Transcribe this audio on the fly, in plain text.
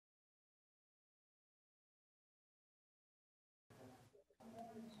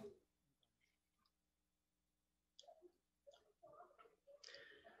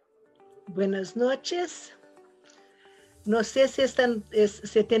Buenas noches. No sé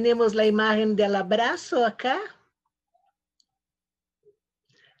si tenemos la imagen del abrazo acá.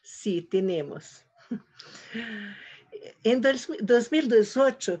 Sí, tenemos. En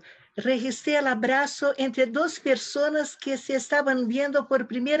 2018, registré el abrazo entre dos personas que se estaban viendo por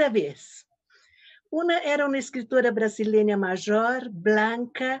primera vez. Una era una escritora brasileña mayor,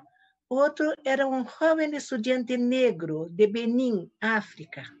 blanca. Otro era un joven estudiante negro de Benín,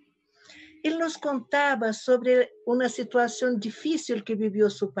 África. Él nos contaba sobre una situación difícil que vivió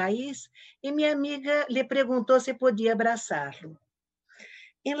su país y mi amiga le preguntó si podía abrazarlo.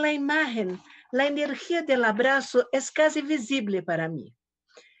 En la imagen, la energía del abrazo es casi visible para mí.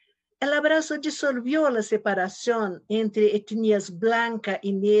 El abrazo disolvió la separación entre etnias blanca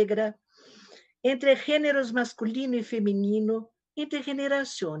y negra, entre géneros masculino y femenino, entre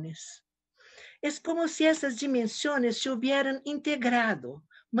generaciones. Es como si esas dimensiones se hubieran integrado,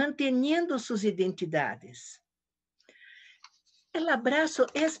 manteniendo sus identidades. El abrazo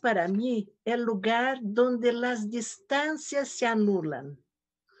es para mí el lugar donde las distancias se anulan.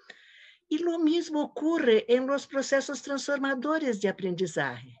 Y lo mismo ocurre en los procesos transformadores de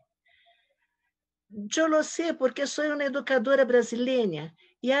aprendizaje. Yo lo sé porque soy una educadora brasileña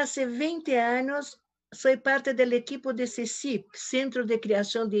y hace 20 años soy parte del equipo de CECIP, Centro de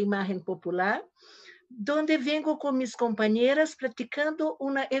Creación de Imagen Popular, donde vengo con mis compañeras practicando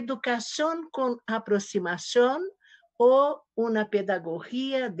una educación con aproximación o una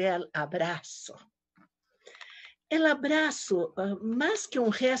pedagogía del abrazo. El abrazo, más que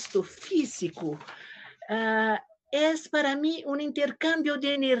un gesto físico, es para mí un intercambio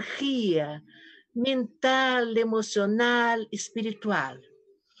de energía mental, emocional, espiritual.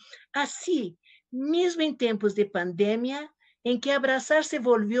 Así, mesmo em tempos de pandemia, em que abrazar se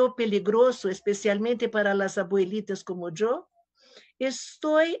volvió peligroso, especialmente para las abuelitas como yo,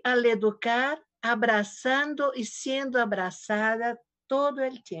 estoy al educar abrazando y siendo abrazada todo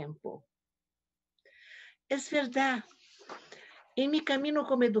el tiempo. Es verdad, en mi camino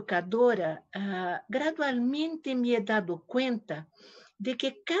como educadora, gradualmente me he dado cuenta de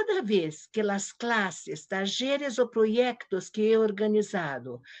que cada vez que las clases, talleres o proyectos que he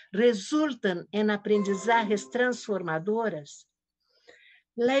organizado resultan en aprendizajes transformadoras,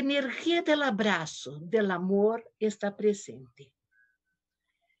 la energía del abrazo, del amor, está presente.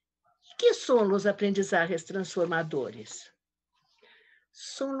 ¿Qué son los aprendizajes transformadores?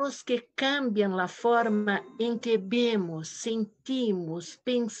 Son los que cambian la forma en que vemos, sentimos,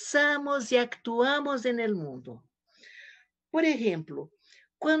 pensamos y actuamos en el mundo. Por ejemplo,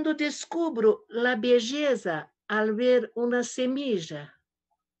 cuando descubro la belleza al ver una semilla,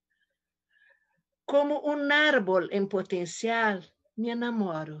 como un árbol en potencial, me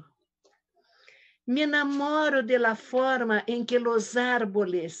enamoro. Me enamoro de la forma en que los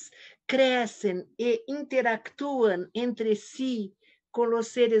árboles crecen e interactúan entre sí con los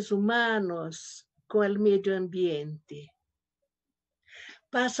seres humanos, con el medio ambiente.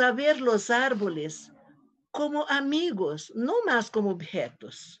 Paso a ver los árboles como amigos, no más como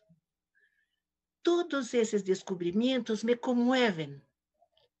objetos. Todos esses descobrimentos me comueven.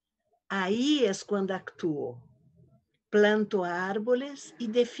 Aí é quando actuo. Planto árboles e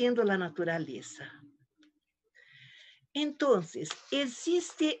defendo a natureza. Então,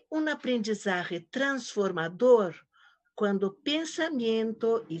 existe um aprendizagem transformador quando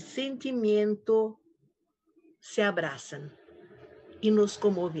pensamento e sentimento se abraçam e nos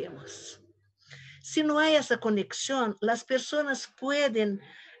comovemos. Se não há essa conexão, as pessoas podem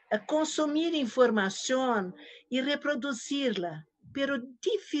consumir informação e reproduzir-la, pero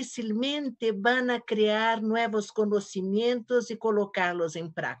dificilmente van a crear nuevos conocimientos y colocarlos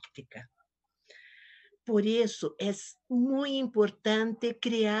en práctica. Por eso es muy importante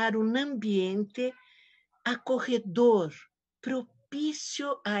crear un ambiente acogedor,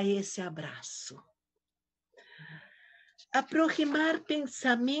 propicio a ese abrazo. Aproximar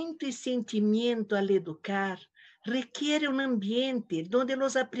pensamento y sentimiento al educar requiere un ambiente donde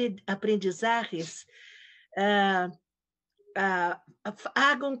los aprendizajes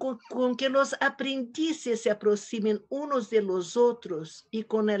hagan con que los aprendices se aproximen unos de los otros y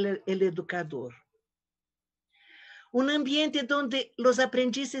con el educador. Un ambiente donde los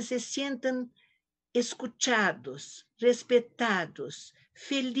aprendices se sientan escuchados, respetados,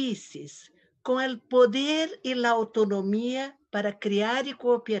 felices, con el poder y la autonomía para crear y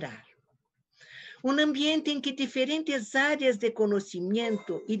cooperar. Un ambiente en que diferentes áreas de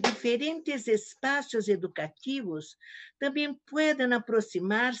conocimiento y diferentes espacios educativos también puedan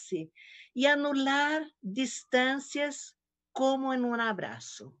aproximarse y anular distancias como en un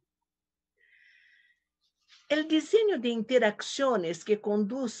abrazo. El diseño de interacciones que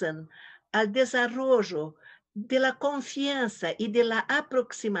conduzcan al desarrollo de la confianza y de la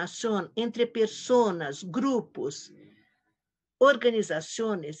aproximación entre personas, grupos,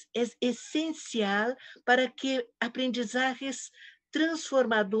 organizaciones, es esencial para que aprendizajes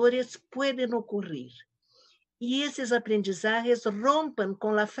transformadores puedan ocurrir. Y esos aprendizajes rompan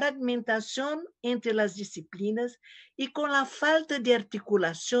con la fragmentación entre las disciplinas y con la falta de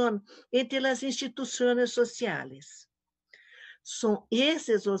articulación entre las instituciones sociales. Son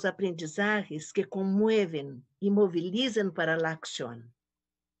esses os aprendizajes que conmueven e movilizam para a ação.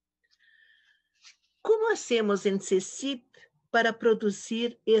 Como hacemos em CECIP para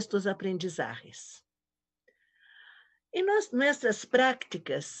produzir estes aprendizajes? Em nossas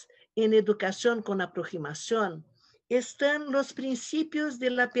práticas em educação com aproximação estão os princípios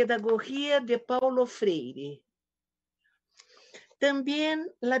da pedagogia de Paulo Freire.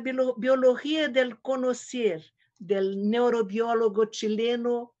 Também a biologia del conocer, del neurobiólogo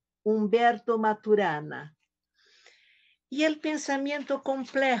chileno Humberto Maturana. Y el pensamiento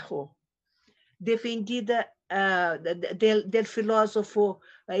complejo, defendida del filósofo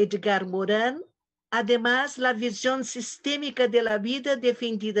Edgar Morin, además la visión sistémica de la vida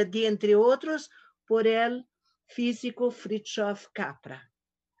defendida, de entre otros, por el físico Fritjof Capra.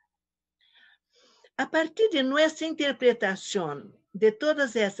 A partir de nuestra interpretación de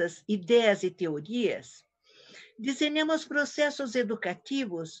todas essas ideias e teorias, diseñamos procesos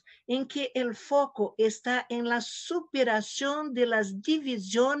educativos en que el foco está en la superación de las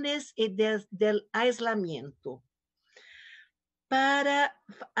divisiones y del aislamiento, para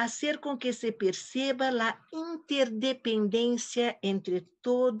hacer con que se perceba la interdependencia entre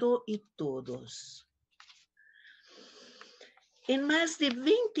todo y todos. En más de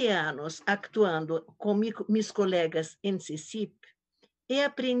 20 años actuando con mis colegas en CECIP, he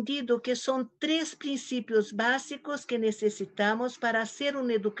aprendido que son 3 princípios básicos que necesitamos para hacer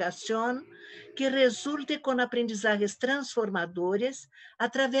uma educação que resulte com aprendizajes transformadores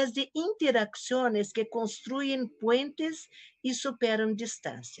através de interacções que construem puentes e superam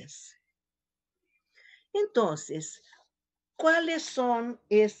distâncias. Então, quais são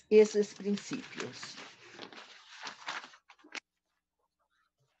esses princípios?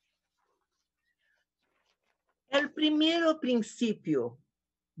 O primeiro princípio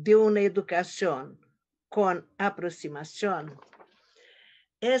de uma educação com aproximação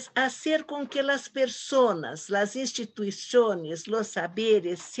é fazer com que as pessoas, as instituições, os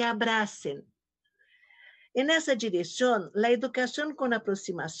saberes se abracem. E nessa direção, a educação com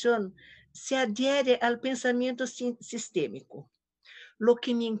aproximação se adhiere ao pensamento sistêmico. Lo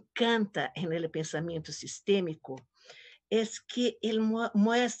que me encanta no pensamento sistêmico é que ele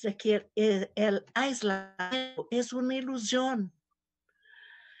mostra que o aislamento é uma ilusão.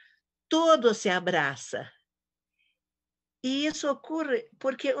 Todo se abraça. E isso ocorre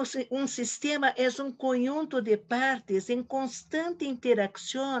porque um sistema é um conjunto de partes em constante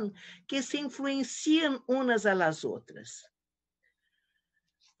interação que se influenciam umas às outras.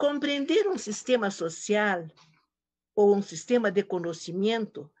 Compreender um sistema social ou um sistema de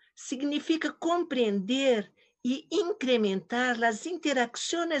conhecimento significa compreender e incrementar as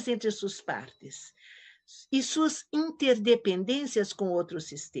interações entre suas partes e suas interdependências com outros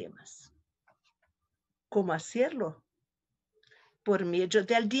sistemas. Como hacerlo? Por meio do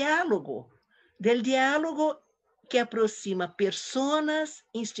diálogo que aproxima pessoas,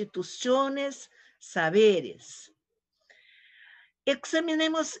 instituições, saberes.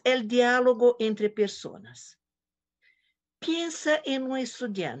 Examinemos o diálogo entre pessoas. Pensa em um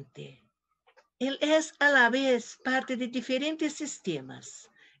estudante. Ele é, a la vez, parte de diferentes sistemas.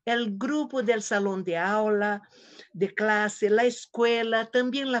 O grupo del salão de aula, de classe, a escola,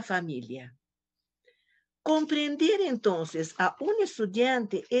 também a família. Compreender, então, a um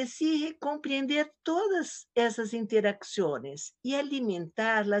estudante exige compreender todas essas interações e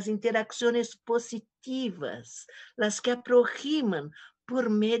alimentar as interações positivas, as que aproximam por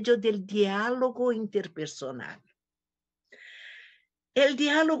meio do diálogo interpersonal. O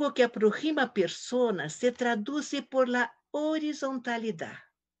diálogo que aproxima pessoas se traduz por la horizontalidade,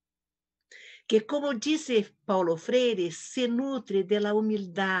 que, como disse Paulo Freire, se nutre de la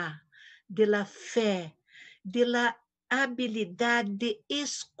humildade, de la fé, de la habilidade de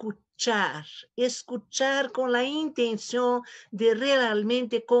escuchar com a intenção de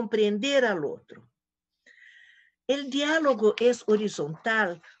realmente compreender al outro. O diálogo é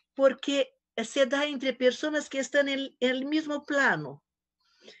horizontal porque se dá entre pessoas que estão no mesmo plano.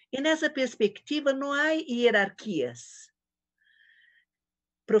 E nessa perspectiva não há hierarquias.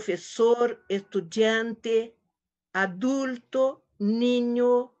 Professor, estudante, adulto,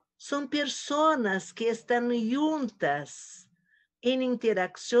 niño, são pessoas que estão juntas en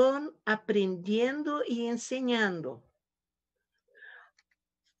interacción, aprendiendo y enseñando.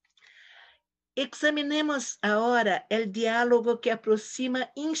 Examinemos ahora el diálogo que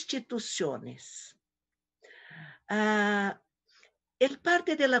aproxima instituciones. El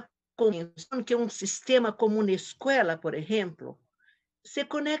parte de la convención que un sistema como una escuela, por ejemplo, se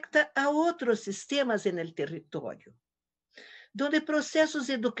conecta a otros sistemas en el territorio, donde procesos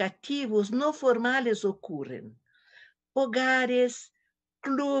educativos no formales ocurren. Hogares,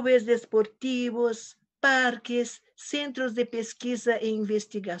 clubes deportivos, parques, centros de pesquisa e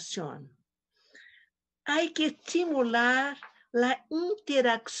investigación. Hay que estimular la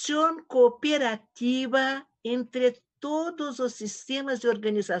interacción cooperativa entre todos los sistemas de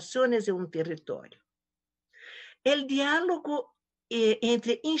organizaciones de un territorio. El diálogo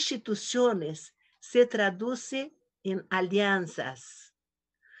entre instituciones se traduce en alianzas.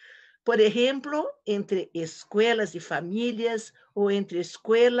 Por ejemplo, entre escuelas y familias o entre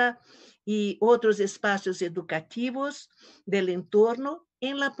escuela y otros espacios educativos del entorno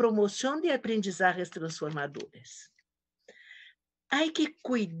en la promoción de aprendizajes transformadores. Hay que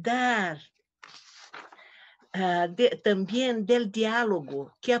cuidar también del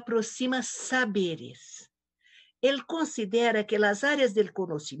diálogo que aproxima saberes. Él considera que las áreas del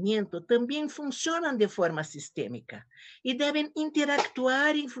conocimiento también funcionan de forma sistémica y deben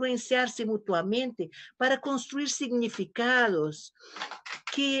interactuar e influenciarse mutuamente para construir significados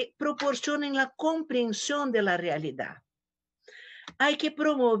que proporcionen la comprensión de la realidad. Hay que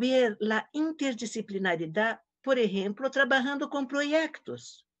promover la interdisciplinaridad, por ejemplo, trabajando con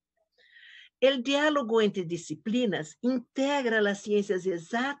proyectos. El diálogo entre disciplinas integra las ciencias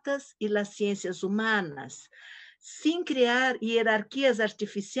exactas y las ciencias humanas, sin crear jerarquías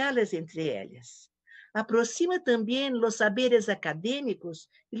artificiales entre ellas. Aproxima también los saberes académicos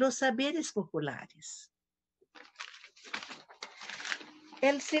y los saberes populares.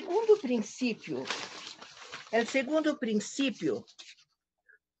 El segundo principio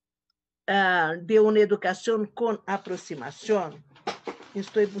de una educación con aproximación,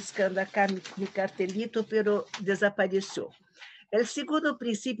 estoy buscando acá mi cartelito, pero desapareció. El segundo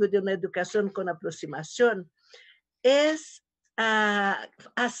principio de una educación con aproximación es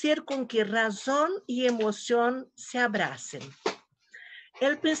hacer con que razón y emoción se abracen.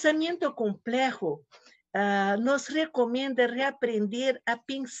 El pensamiento complejo nos recomienda reaprender a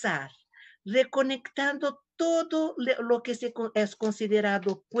pensar, reconectando todo lo que es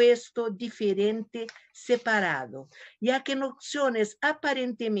considerado opuesto, diferente, separado, ya que nociones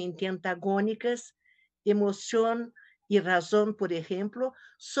aparentemente antagónicas, emoción y razón, por ejemplo,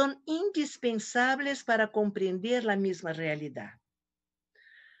 son indispensables para comprender la misma realidad.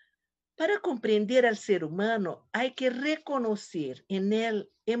 Para comprender al ser humano, hay que reconocer en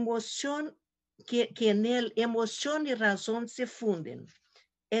él emoción, que en él emoción y razón se funden.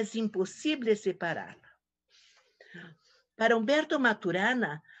 Es imposible separarla. Para Humberto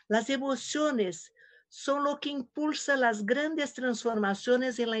Maturana, las emociones son lo que impulsa las grandes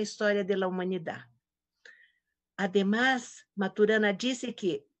transformaciones en la historia de la humanidad. Además, Maturana dice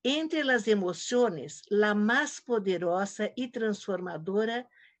que entre las emociones, la más poderosa y transformadora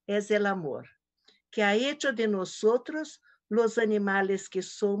es el amor, que ha hecho de nosotros los animales que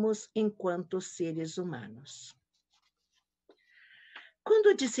somos en cuanto seres humanos.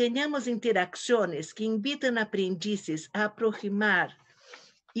 Quando diseñamos interacciones que invitan aprendices a aproximar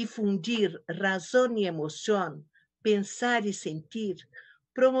y fundir razón y emoción, pensar y sentir,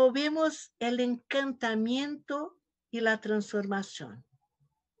 promovemos el encantamiento y la transformación.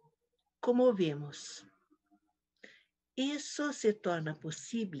 Como vemos, isso se torna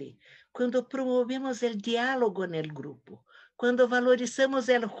possível quando promovemos o diálogo no grupo, quando valorizamos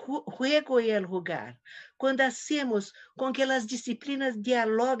o juego e o jugar, quando hacemos com que as disciplinas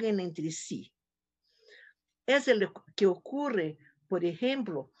dialoguem entre si. É o que ocorre, por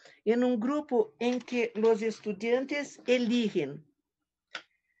exemplo, em grupo em que os estudantes eligem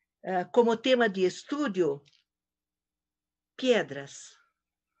como tema de estudo piedras.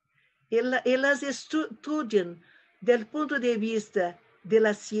 Elas estudam do ponto de vista de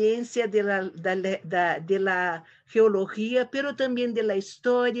la ciencia, de la geología, pero también de la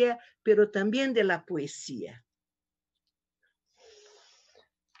historia, pero también de la poesía.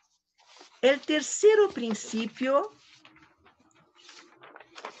 El tercero principio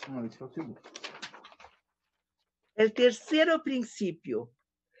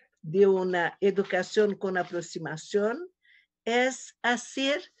de una educación con aproximación es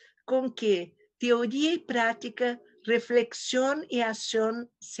hacer con que teoría y práctica, reflexión y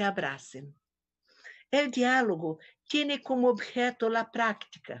acción se abracen. El diálogo tiene como objeto la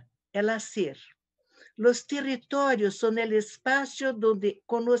práctica, el hacer. Los territorios son el espacio donde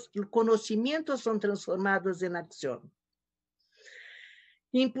conocimientos son transformados en acción.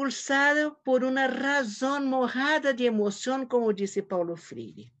 Impulsado por una razón mojada de emoción, como dice Paulo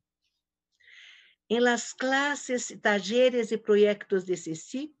Freire. En las clases, talleres y proyectos de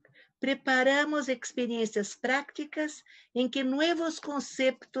CICIP, preparamos experiencias prácticas en que nuevos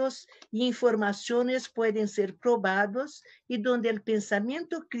conceptos y informaciones pueden ser probados y donde el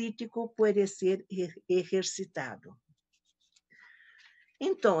pensamiento crítico puede ser ejercitado.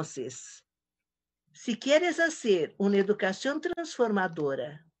 Entonces, si quieres hacer una educación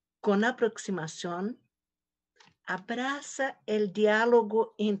transformadora con aproximación, abraza el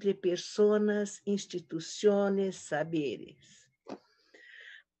diálogo entre personas, instituciones, saberes.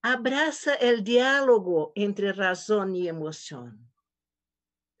 Abraza el diálogo entre razón y emoción.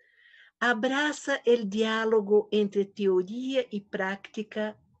 Abraza el diálogo entre teoría y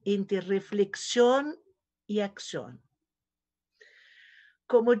práctica, entre reflexión y acción.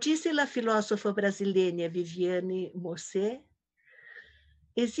 Como dice la filósofa brasileña Viviane Mossé,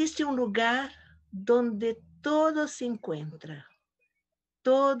 existe un lugar donde todo se encuentra,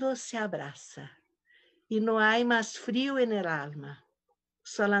 todo se abraza, y no hay más frío en el alma,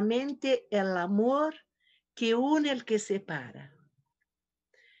 solamente el amor que une el que separa.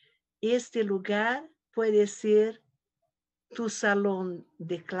 Este lugar puede ser tu salón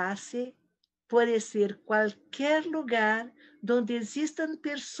de clase, puede ser cualquier lugar donde existan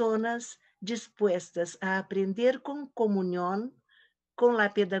personas dispuestas a aprender con comunión, con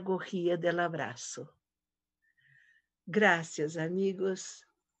la pedagogía del abrazo. Gracias, amigos.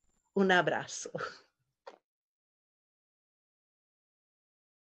 Un abrazo.